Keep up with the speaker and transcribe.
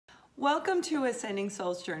Welcome to Ascending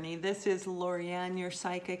Soul's Journey. This is Lorianne, your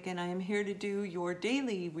psychic, and I am here to do your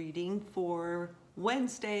daily reading for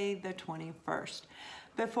Wednesday, the 21st.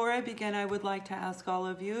 Before I begin, I would like to ask all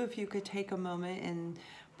of you if you could take a moment in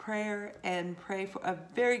prayer and pray for a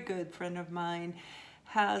very good friend of mine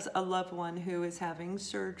has a loved one who is having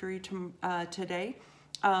surgery today.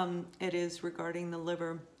 It is regarding the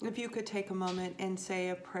liver. If you could take a moment and say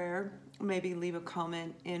a prayer, maybe leave a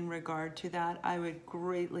comment in regard to that, I would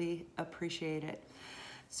greatly appreciate it.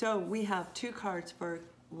 So we have 2 cards for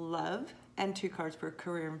love and 2 cards for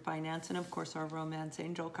career and finance, and of course our romance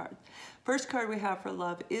angel card. First card we have for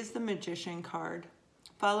love is the Magician card,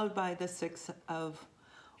 followed by the 6 of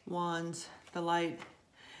Wands. The light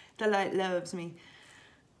loves me.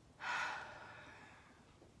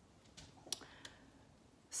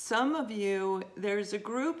 Some of you, there's a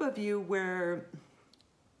group of you where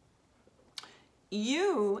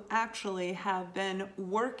you actually have been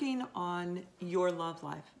working on your love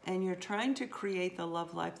life and you're trying to create the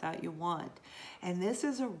love life that you want. And this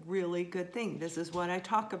is a really good thing. This is what I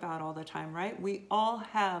talk about all the time, right? We all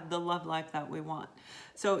have the love life that we want.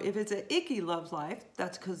 So if it's an icky love life,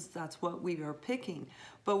 that's because that's what we are picking.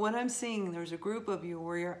 But what I'm seeing, there's a group of you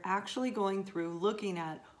where you're actually going through looking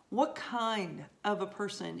at what kind of a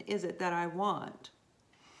person is it that I want?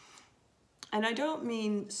 And I don't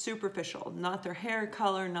mean superficial, not their hair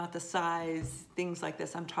color, not the size, things like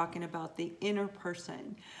this. I'm talking about the inner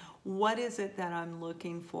person. What is it that I'm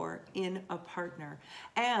looking for in a partner?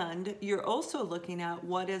 And you're also looking at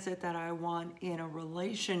what is it that I want in a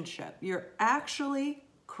relationship. You're actually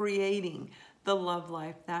creating the love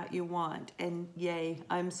life that you want. And yay,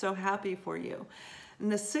 I'm so happy for you.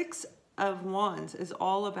 And the 6 of Wands is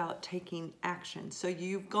all about taking action. So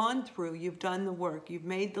you've gone through, you've done the work, you've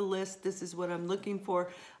made the list. This is what I'm looking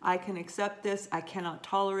for. I can accept this. I cannot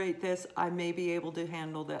tolerate this. I may be able to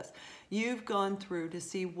handle this. You've gone through to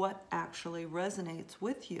see what actually resonates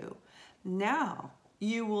with you. Now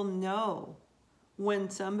you will know when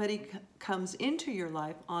somebody comes into your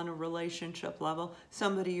life on a relationship level,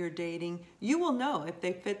 somebody you're dating, you will know if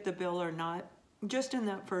they fit the bill or not just in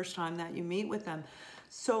that first time that you meet with them.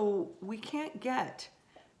 So we can't get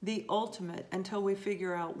the ultimate until we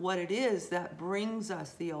figure out what it is that brings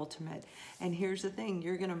us the ultimate. And here's the thing,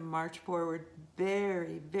 you're gonna march forward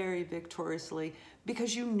very, very victoriously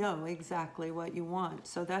because you know exactly what you want.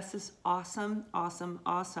 So this is awesome, awesome,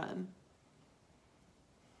 awesome.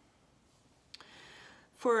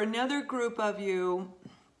 For another group of you,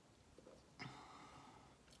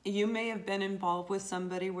 you may have been involved with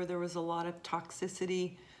somebody where there was a lot of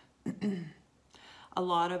toxicity, a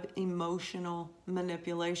lot of emotional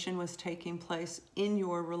manipulation was taking place in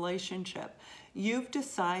your relationship. You've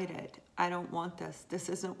decided, I don't want this. This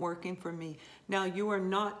isn't working for me. Now, you are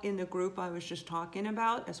not in the group I was just talking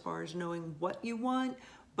about as far as knowing what you want,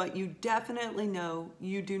 but you definitely know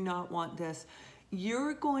you do not want this.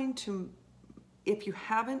 You're going to, if you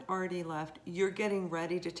haven't already left, you're getting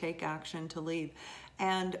ready to take action to leave.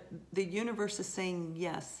 And the universe is saying,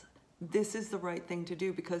 yes, this is the right thing to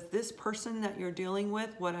do because this person that you're dealing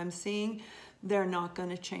with, what I'm seeing, they're not going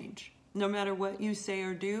to change. No matter what you say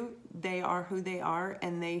or do, they are who they are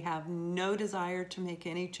and they have no desire to make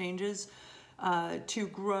any changes, to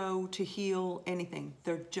grow, to heal, anything.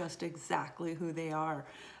 They're just exactly who they are.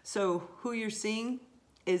 So who you're seeing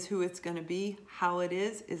is who it's going to be. How it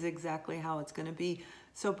is exactly how it's going to be.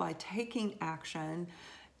 So by taking action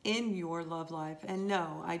in your love life, and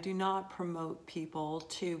no, I do not promote people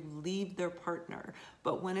to leave their partner,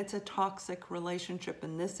 but when it's a toxic relationship,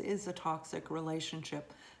 and this is a toxic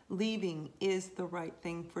relationship, leaving is the right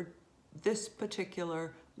thing for this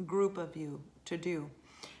particular group of you to do.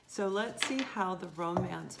 So let's see how the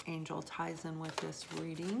romance angel ties in with this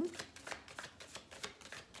reading.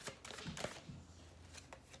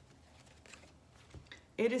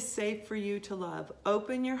 It is safe for you to love.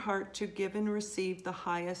 Open your heart to give and receive the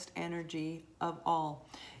highest energy of all.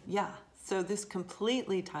 Yeah, so this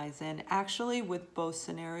completely ties in actually with both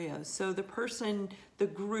scenarios. So the person, the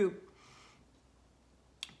group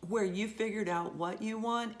where you figured out what you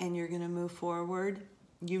want and you're going to move forward,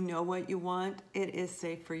 you know what you want, it is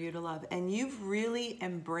safe for you to love. And you've really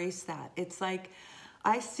embraced that. It's like,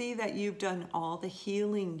 I see that you've done all the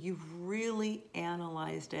healing. You've really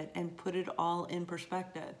analyzed it and put it all in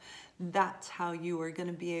perspective. That's how you are going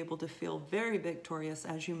to be able to feel very victorious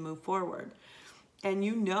as you move forward. And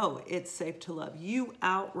you know it's safe to love. You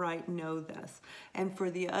outright know this. And for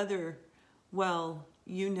the other, well,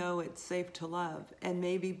 you know it's safe to love. And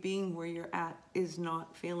maybe being where you're at is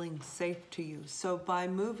not feeling safe to you. So by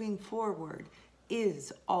moving forward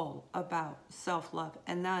is all about self-love,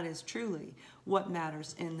 and that is truly what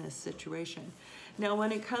matters in this situation. Now,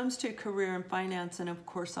 when it comes to career and finance, and of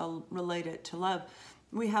course I'll relate it to love,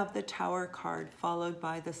 we have the Tower card followed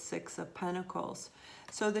by the Six of Pentacles.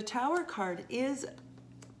 So the Tower card is,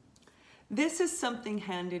 this is something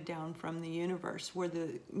handed down from the universe where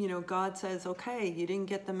God says, okay, you didn't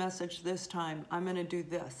get the message this time, I'm going to do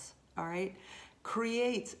this, all right?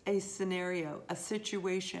 Creates a scenario, a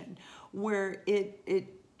situation where it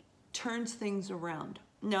turns things around.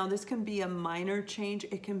 Now, this can be a minor change,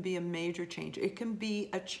 it can be a major change, it can be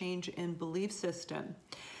a change in belief system.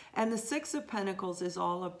 And the Six of Pentacles is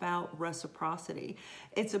all about reciprocity.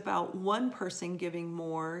 It's about one person giving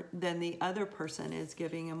more than the other person is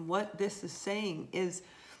giving. And what this is saying is,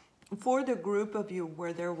 for the group of you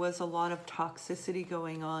where there was a lot of toxicity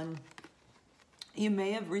going on, you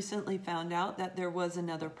may have recently found out that there was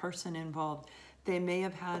another person involved. They may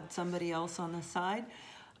have had somebody else on the side,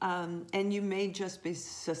 and you may just be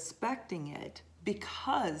suspecting it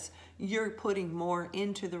because you're putting more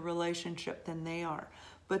into the relationship than they are.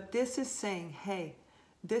 But this is saying, hey,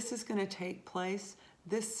 this is going to take place.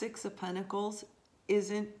 This Six of Pentacles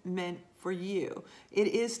isn't meant for you. It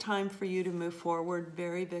is time for you to move forward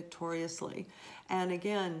very victoriously. And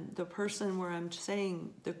again, the person where I'm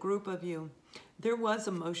saying, the group of you, there was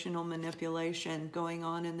emotional manipulation going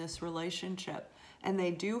on in this relationship, and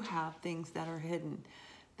they do have things that are hidden.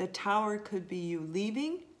 The Tower could be you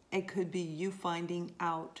leaving. It could be you finding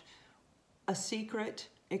out a secret.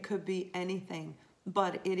 It could be anything.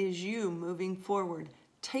 But it is you moving forward,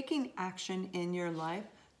 taking action in your life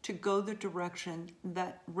to go the direction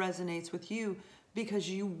that resonates with you because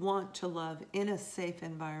you want to love in a safe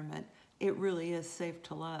environment. It really is safe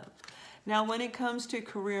to love. Now, when it comes to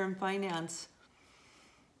career and finance,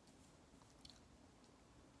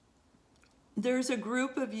 there's a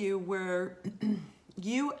group of you where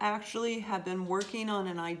you actually have been working on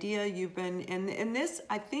an idea. You've been, and this,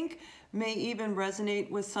 I think, may even resonate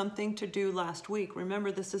with something to do last week.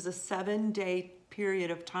 Remember, this is a 7-day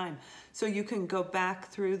period of time. So you can go back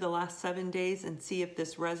through the last 7 days and see if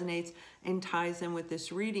this resonates and ties in with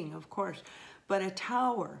this reading, of course. But a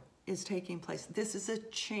Tower is taking place. This is a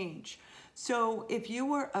change. So if you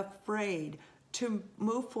were afraid to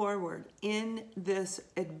move forward in this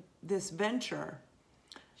venture,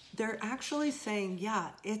 they're actually saying, yeah,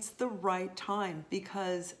 it's the right time,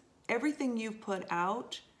 because everything you've put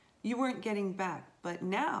out, you weren't getting back. But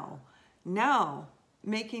now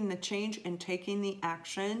making the change and taking the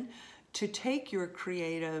action to take your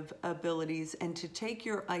creative abilities and to take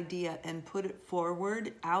your idea and put it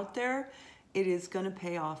forward out there, it is going to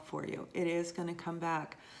pay off for you. It is going to come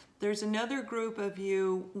back. There's another group of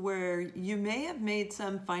you where you may have made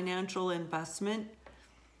some financial investment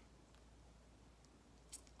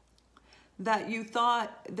that you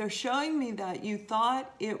thought, they're showing me that you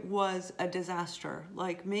thought it was a disaster,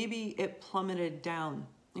 like maybe it plummeted down,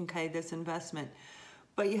 okay, this investment,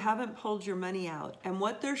 but you haven't pulled your money out. And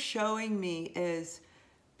what they're showing me is,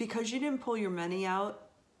 because you didn't pull your money out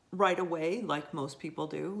right away, like most people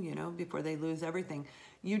do, you know, before they lose everything,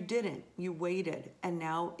 you didn't, you waited, and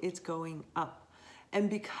now it's going up. And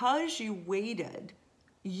because you waited,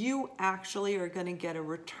 you actually are going to get a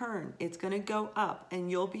return. It's going to go up,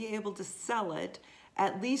 and you'll be able to sell it,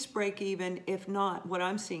 at least break even. If not, what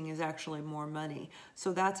I'm seeing is actually more money.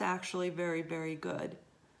 So that's actually very, very good.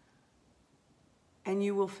 And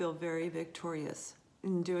you will feel very victorious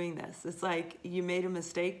in doing this. It's like you made a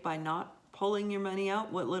mistake by not pulling your money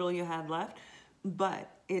out, what little you had left,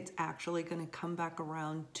 but it's actually going to come back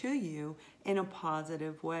around to you in a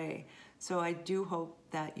positive way. So I do hope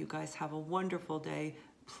that you guys have a wonderful day.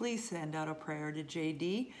 Please send out a prayer to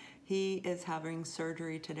JD. He is having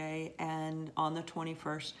surgery today and on the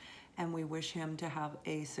 21st, and we wish him to have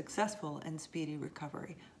a successful and speedy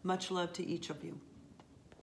recovery. Much love to each of you.